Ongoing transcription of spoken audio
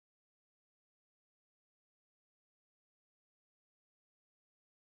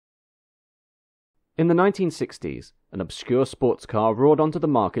In the 1960s, an obscure sports car roared onto the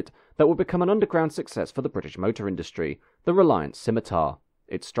market that would become an underground success for the British motor industry, the Reliant Scimitar,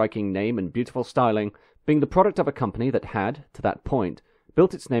 its striking name and beautiful styling being the product of a company that had, to that point,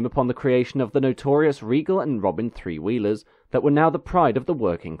 built its name upon the creation of the notorious Regal and Robin three-wheelers that were now the pride of the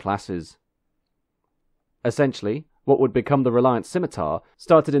working classes. Essentially, what would become the Reliant Scimitar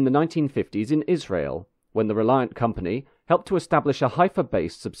started in the 1950s in Israel, when the Reliant company helped to establish a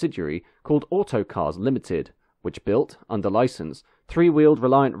Haifa-based subsidiary called Autocars Limited, which built, under license, three-wheeled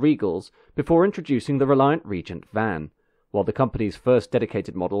Reliant Regals before introducing the Reliant Regent van, while the company's first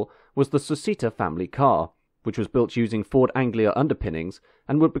dedicated model was the Scimitar family car, which was built using Ford Anglia underpinnings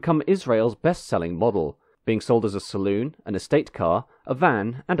and would become Israel's best-selling model, being sold as a saloon, an estate car, a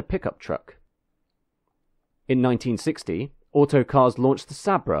van, and a pickup truck. In 1960, Autocars launched the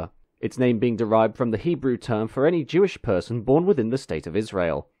Sabra, its name being derived from the Hebrew term for any Jewish person born within the State of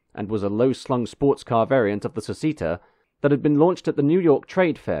Israel, and was a low-slung sports car variant of the Scimitar that had been launched at the New York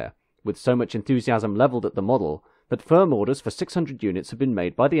Trade Fair, with so much enthusiasm leveled at the model that firm orders for 600 units had been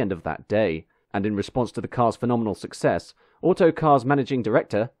made by the end of that day, and in response to the car's phenomenal success, Autocars managing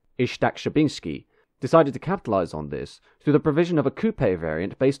director, Ishtak Shabinsky, decided to capitalize on this through the provision of a coupe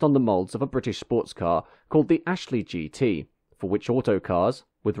variant based on the molds of a British sports car called the Ashley GT, for which Autocars,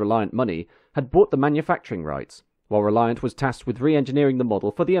 with Reliant money, had bought the manufacturing rights, while Reliant was tasked with re-engineering the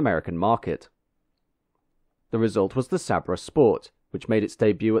model for the American market. The result was the Sabra Sport, which made its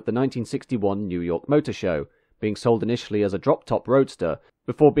debut at the 1961 New York Motor Show, being sold initially as a drop-top roadster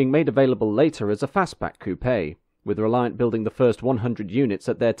before being made available later as a fastback coupe, with Reliant building the first 100 units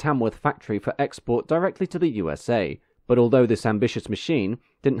at their Tamworth factory for export directly to the USA. But although this ambitious machine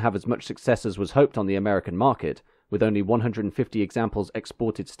didn't have as much success as was hoped on the American market, with only 150 examples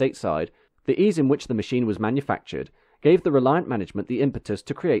exported stateside, the ease in which the machine was manufactured gave the Reliant management the impetus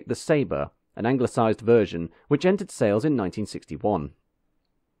to create the Sabre, an anglicised version which entered sales in 1961.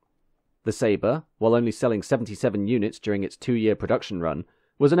 The Sabre, while only selling 77 units during its 2-year production run,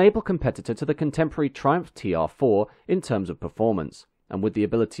 was an able competitor to the contemporary Triumph TR4 in terms of performance, and with the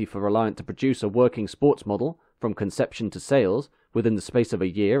ability for Reliant to produce a working sports model, from conception to sales, within the space of a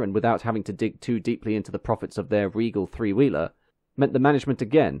year and without having to dig too deeply into the profits of their Regal three-wheeler, meant the management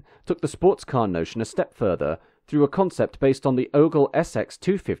again took the sports car notion a step further through a concept based on the Ogle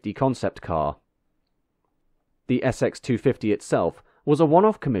SX250 concept car. The SX250 itself was a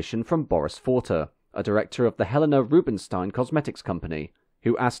one-off commission from Boris Forter, a director of the Helena Rubinstein Cosmetics Company,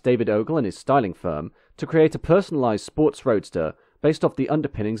 who asked David Ogle and his styling firm to create a personalised sports roadster based off the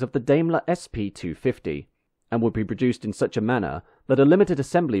underpinnings of the Daimler SP250, and would be produced in such a manner that a limited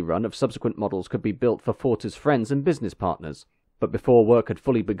assembly run of subsequent models could be built for Forter's friends and business partners. But before work had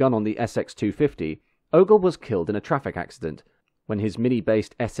fully begun on the SX250, Ogle was killed in a traffic accident when his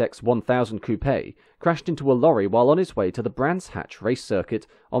Mini-based SX1000 coupe crashed into a lorry while on his way to the Brands Hatch race circuit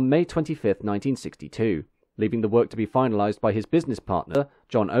on May 25, 1962, leaving the work to be finalised by his business partner,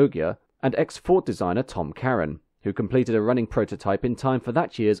 John Ogier, and ex-Ford designer Tom Caron, who completed a running prototype in time for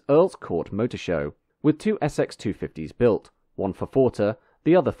that year's Earl's Court Motor Show, with 2 SX250s built, one for Forter,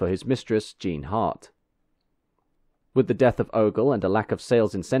 the other for his mistress, Jean Hart. With the death of Ogle and a lack of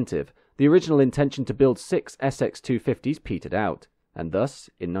sales incentive, the original intention to build 6 SX250s petered out, and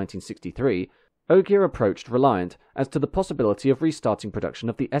thus, in 1963, Ogier approached Reliant as to the possibility of restarting production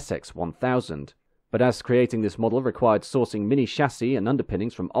of the SX1000. But as creating this model required sourcing mini chassis and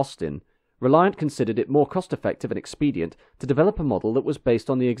underpinnings from Austin, Reliant considered it more cost-effective and expedient to develop a model that was based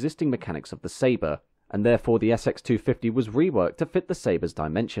on the existing mechanics of the Sabre, and therefore the SX250 was reworked to fit the Sabre's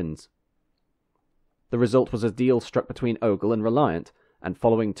dimensions. The result was a deal struck between Ogle and Reliant, and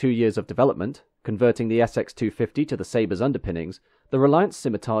following 2 years of development, converting the SX250 to the Sabre's underpinnings, the Reliant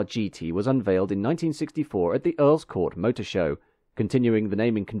Scimitar GT was unveiled in 1964 at the Earl's Court Motor Show, continuing the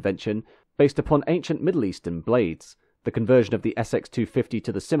naming convention based upon ancient Middle Eastern blades, the conversion of the SX250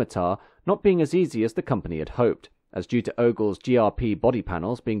 to the Scimitar not being as easy as the company had hoped, as due to Ogle's GRP body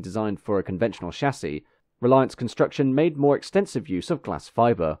panels being designed for a conventional chassis, Reliant's construction made more extensive use of glass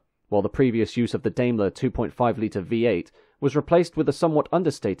fibre, while the previous use of the Daimler 2.5-litre V8 was replaced with a somewhat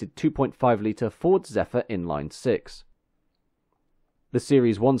understated 2.5-litre Ford Zephyr inline-6. The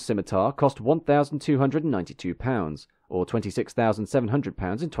Series 1 Scimitar cost £1,292, or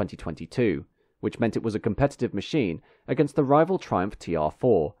 £26,700 in 2022, which meant it was a competitive machine against the rival Triumph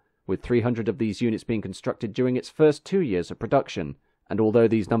TR4, with 300 of these units being constructed during its first 2 years of production, and although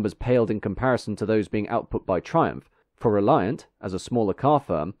these numbers paled in comparison to those being output by Triumph, for Reliant, as a smaller car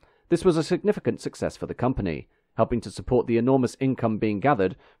firm, this was a significant success for the company, helping to support the enormous income being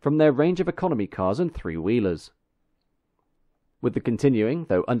gathered from their range of economy cars and three-wheelers. With the continuing,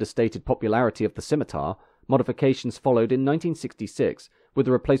 though understated popularity of the Scimitar, modifications followed in 1966 with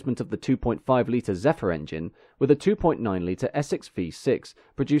the replacement of the 2.5-litre Zephyr engine with a 2.9-litre Essex V6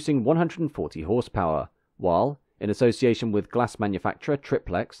 producing 140 horsepower, while, in association with glass manufacturer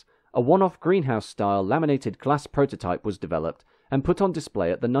Triplex, a one-off greenhouse-style laminated glass prototype was developed and put on display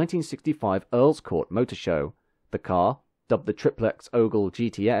at the 1965 Earls Court Motor Show. The car, dubbed the Triplex Ogle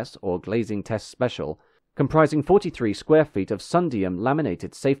GTS or Glazing Test Special, comprising 43 square feet of Sundium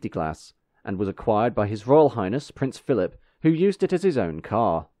laminated safety glass, and was acquired by His Royal Highness Prince Philip, who used it as his own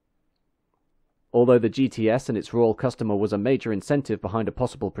car. Although the GTS and its royal customer was a major incentive behind a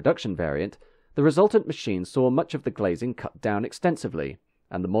possible production variant, the resultant machine saw much of the glazing cut down extensively,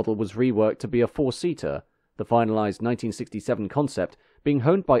 and the model was reworked to be a four-seater, the finalized 1967 concept being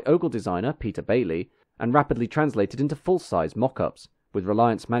honed by Ogle designer Peter Bailey and rapidly translated into full-size mock-ups, with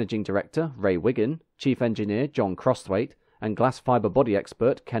Reliance Managing Director Ray Wiggin, Chief Engineer John Crosthwaite, and glass fibre body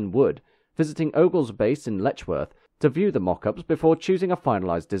expert Ken Wood visiting Ogle's base in Letchworth to view the mock-ups before choosing a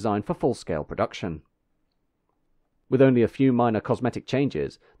finalized design for full-scale production. With only a few minor cosmetic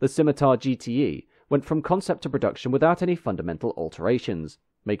changes, the Scimitar GTE went from concept to production without any fundamental alterations,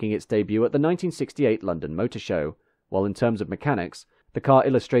 making its debut at the 1968 London Motor Show, while in terms of mechanics, the car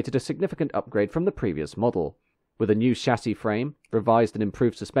illustrated a significant upgrade from the previous model, with a new chassis frame, revised and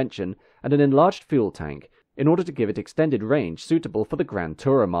improved suspension, and an enlarged fuel tank, in order to give it extended range suitable for the Grand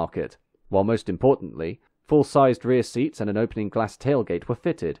Tourer market, while most importantly, full-sized rear seats and an opening glass tailgate were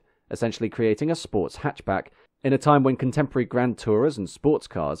fitted, essentially creating a sports hatchback in a time when contemporary Grand Tourers and sports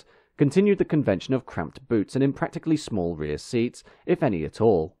cars continued the convention of cramped boots and impractically small rear seats, if any at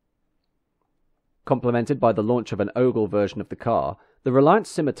all. Complemented by the launch of an Ogle version of the car, the Reliant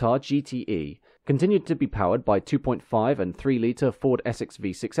Scimitar GTE continued to be powered by 2.5 and 3-litre Ford Essex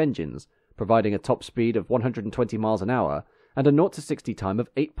V6 engines, providing a top speed of 120 miles an hour and a 0-60 time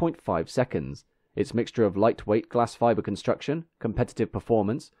of 8.5 seconds. Its mixture of lightweight glass fibre construction, competitive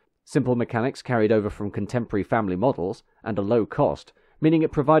performance, simple mechanics carried over from contemporary family models, and a low cost, meaning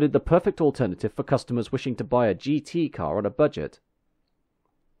it provided the perfect alternative for customers wishing to buy a GT car on a budget.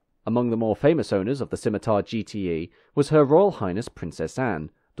 Among the more famous owners of the Scimitar GTE was Her Royal Highness Princess Anne,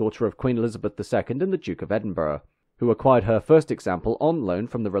 daughter of Queen Elizabeth II and the Duke of Edinburgh, who acquired her first example on loan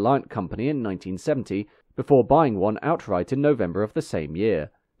from the Reliant Company in 1970 before buying one outright in November of the same year,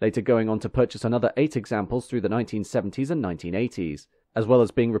 later going on to purchase another 8 examples through the 1970s and 1980s, as well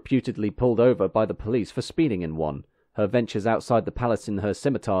as being reputedly pulled over by the police for speeding in one, her ventures outside the palace in her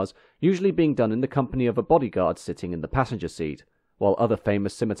scimitars usually being done in the company of a bodyguard sitting in the passenger seat, while other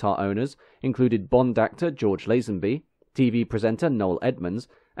famous scimitar owners included Bond actor George Lazenby, TV presenter Noel Edmonds,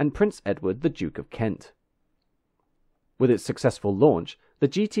 and Prince Edward, the Duke of Kent. With its successful launch, the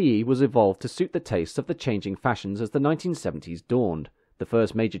GTE was evolved to suit the tastes of the changing fashions as the 1970s dawned, the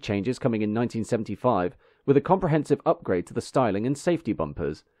first major changes coming in 1975 with a comprehensive upgrade to the styling and safety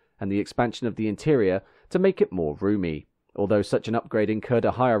bumpers, and the expansion of the interior to make it more roomy, although such an upgrade incurred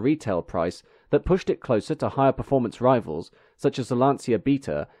a higher retail price that pushed it closer to higher performance rivals such as the Lancia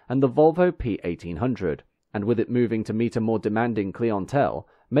Beta and the Volvo P1800, and with it moving to meet a more demanding clientele,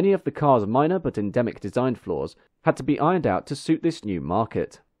 many of the car's minor but endemic design flaws had to be ironed out to suit this new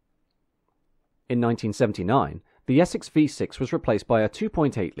market. In 1979, the Essex V6 was replaced by a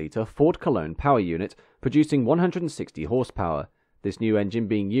 2.8-litre Ford Cologne power unit producing 160 horsepower, this new engine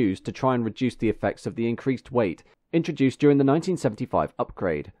being used to try and reduce the effects of the increased weight introduced during the 1975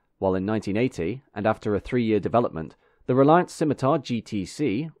 upgrade, while in 1980, and after a 3-year development, the Reliant Scimitar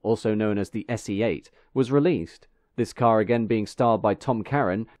GTC, also known as the SE8, was released, this car again being styled by Tom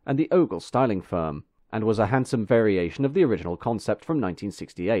Carron and the Ogle styling firm, and was a handsome variation of the original concept from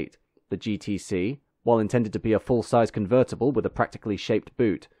 1968. The GTC, while intended to be a full-size convertible with a practically shaped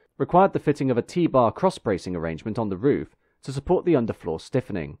boot, required the fitting of a T-bar cross-bracing arrangement on the roof to support the underfloor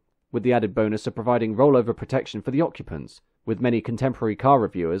stiffening, with the added bonus of providing rollover protection for the occupants, with many contemporary car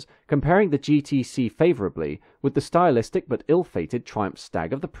reviewers comparing the GTC favourably with the stylistic but ill-fated Triumph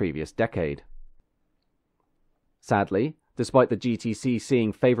Stag of the previous decade. Sadly, despite the GTC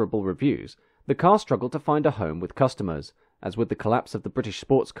seeing favourable reviews, the car struggled to find a home with customers, as with the collapse of the British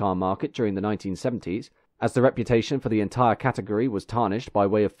sports car market during the 1970s, as the reputation for the entire category was tarnished by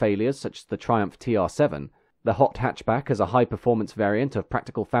way of failures such as the Triumph TR7, the hot hatchback as a high-performance variant of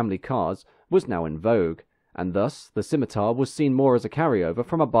practical family cars was now in vogue, and thus the Scimitar was seen more as a carryover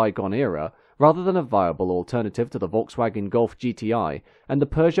from a bygone era rather than a viable alternative to the Volkswagen Golf GTI and the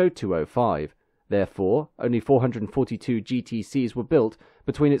Peugeot 205. Therefore, only 442 GTCs were built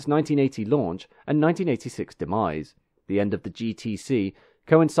between its 1980 launch and 1986 demise, the end of the GTC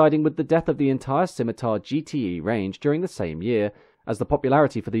coinciding with the death of the entire Scimitar GTE range during the same year, as the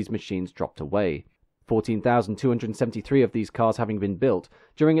popularity for these machines dropped away, 14,273 of these cars having been built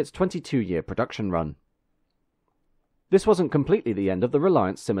during its 22-year production run. This wasn't completely the end of the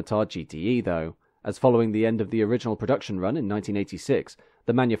Reliant Scimitar GTE, though, as following the end of the original production run in 1986,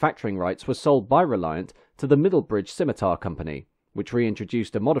 the manufacturing rights were sold by Reliant to the Middlebridge Scimitar Company, which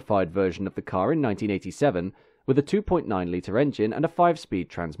reintroduced a modified version of the car in 1987 with a 2.9-litre engine and a 5-speed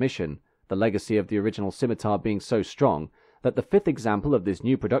transmission, the legacy of the original Scimitar being so strong that the fifth example of this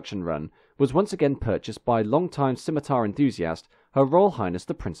new production run was once again purchased by longtime Scimitar enthusiast Her Royal Highness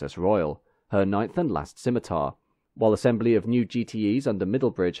the Princess Royal, her ninth and last Scimitar, while assembly of new GTEs under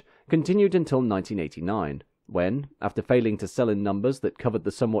Middlebridge continued until 1989, when, after failing to sell in numbers that covered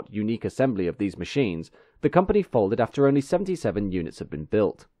the somewhat unique assembly of these machines, the company folded after only 77 units had been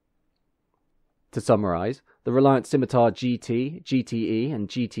built. To summarize, the Reliant Scimitar GT, GTE and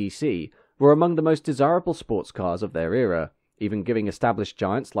GTC were among the most desirable sports cars of their era, even giving established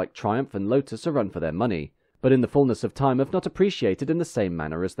giants like Triumph and Lotus a run for their money, but in the fullness of time have not appreciated in the same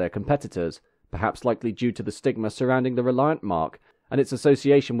manner as their competitors, perhaps likely due to the stigma surrounding the Reliant mark and its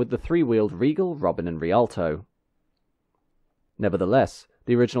association with the three-wheeled Regal, Robin and Rialto. Nevertheless,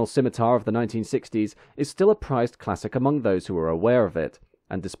 the original Scimitar of the 1960s is still a prized classic among those who are aware of it,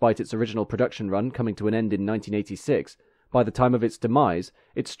 and despite its original production run coming to an end in 1986, by the time of its demise,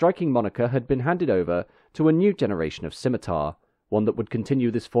 its striking moniker had been handed over to a new generation of Scimitar, one that would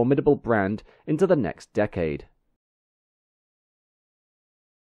continue this formidable brand into the next decade.